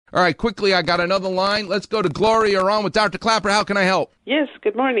All right, quickly, I got another line. Let's go to Gloria. You're on with Dr. Clapper. How can I help? Yes,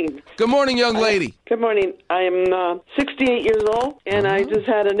 good morning. Good morning, young lady. Good morning. I'm 68 years old, and I just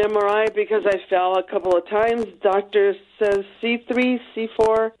had an MRI because I fell a couple of times. Doctor says C3,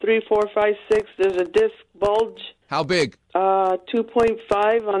 C4, 3, 4, 5, 6. There's a disc bulge. How big?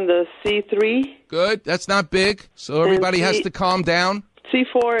 2.5 on the C3. Good. That's not big, so everybody has to calm down.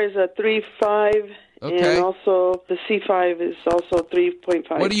 C4 is a 3.5, Okay. and also the C5 is also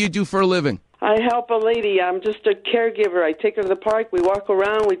 3.5. What do you do for a living? I help a lady. I'm just a caregiver. I take her to the park. We walk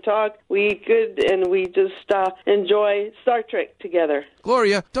around. We talk. We eat good, and we just enjoy Star Trek together.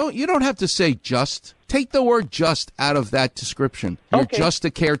 Gloria, you don't have to say just. Take the word just out of that description. You're just a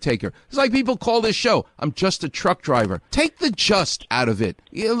caretaker. It's like people call this show, I'm just a truck driver. Take the just out of it.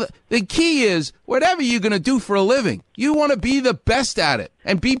 The key is, whatever you're going to do for a living, you want to be the best at it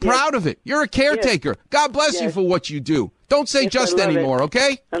and be proud of it. You're a caretaker. Yes. God bless you for what you do. Don't say just anymore,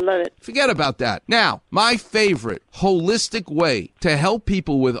 okay? I love it. Forget about that. Now, my favorite holistic way to help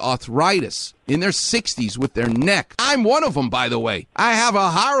people with arthritis in their 60s with their neck. I'm one of them, by the way. I have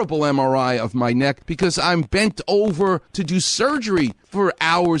a horrible MRI of my neck because I'm bent over to do surgery for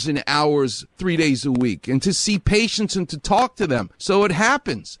hours and hours, 3 days a week, and to see patients and to talk to them. So it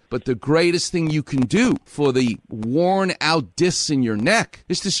happens. But the greatest thing you can do for the worn out discs in your neck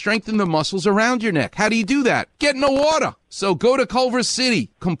is to strengthen the muscles around your neck. How do you do that? Get in the water. So go to Culver City,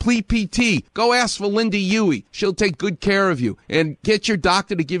 Complete PT. Go ask for Linda Huey. She'll take good care of you. And get your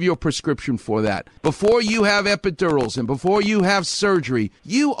doctor to give you a prescription for that. Before you have epidurals and before you have surgery,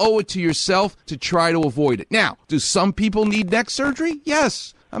 you owe it to yourself to try to avoid it. Now, do some people need neck surgery?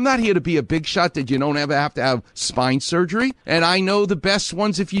 Yes. I'm not here to be a big shot that you don't ever have to have spine surgery. And I know the best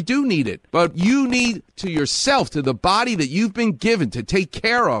ones if you do need it. But you need to yourself, to the body that you've been given to take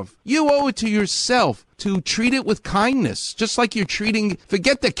care of. You owe it to yourself to treat it with kindness, just like you're treating,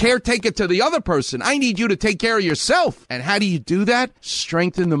 forget the caretaker to the other person. I need you to take care of yourself. And how do you do that?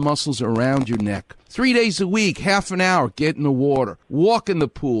 Strengthen the muscles around your neck. 3 days a week, half an hour, get in the water, walk in the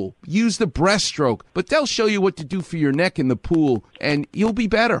pool, use the breaststroke. But they'll show you what to do for your neck in the pool, and you'll be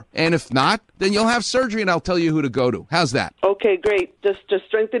better. And if not, then you'll have surgery, and I'll tell you who to go to. How's that? Okay, great. Just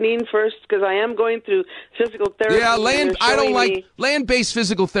strengthening first, because I am going through physical therapy. Yeah, I don't like land-based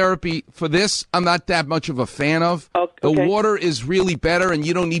physical therapy for this. I'm not that much of a fan of. Okay. The water is really better, and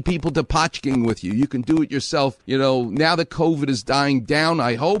you don't need people to potchking with you. You can do it yourself. You know, now that COVID is dying down,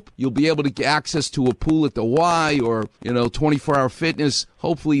 I hope you'll be able to get access to a pool at the Y or, 24-hour fitness.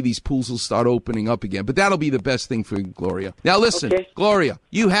 Hopefully these pools will start opening up again. But that'll be the best thing for Gloria. Now listen, Gloria,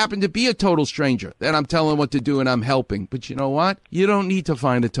 you happen to be a total stranger that I'm telling what to do and I'm helping. But you know what? You don't need to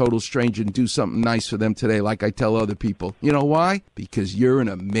find a total stranger and do something nice for them today like I tell other people. You know why? Because you're an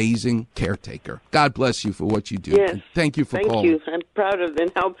amazing caretaker. God bless you for what you do. Yes. And thank you for calling. Thank you. I'm proud of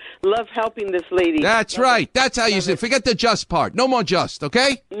it and love helping this lady. That's right. That's how you say. Forget the just part. No more just,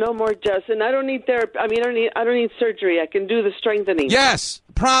 okay? No more just. And I don't need therapy. I don't need surgery. I can do the strengthening. Yes.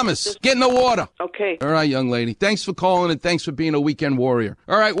 Promise. Get in the water. Okay. All right, young lady. Thanks for calling and thanks for being a weekend warrior.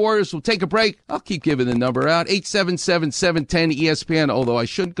 All right, warriors, we'll take a break. I'll keep giving the number out. 877-710-ESPN, although I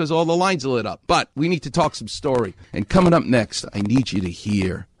shouldn't because all the lines are lit up. But we need to talk some story. And coming up next, I need you to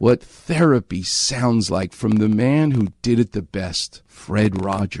hear what therapy sounds like from the man who did it the best, Fred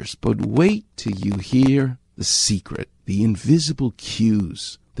Rogers. But wait till you hear the secret, the invisible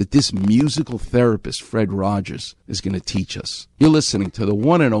cues that this musical therapist, Fred Rogers, is going to teach us. You're listening to the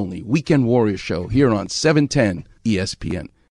one and only Weekend Warrior Show here on 710 ESPN.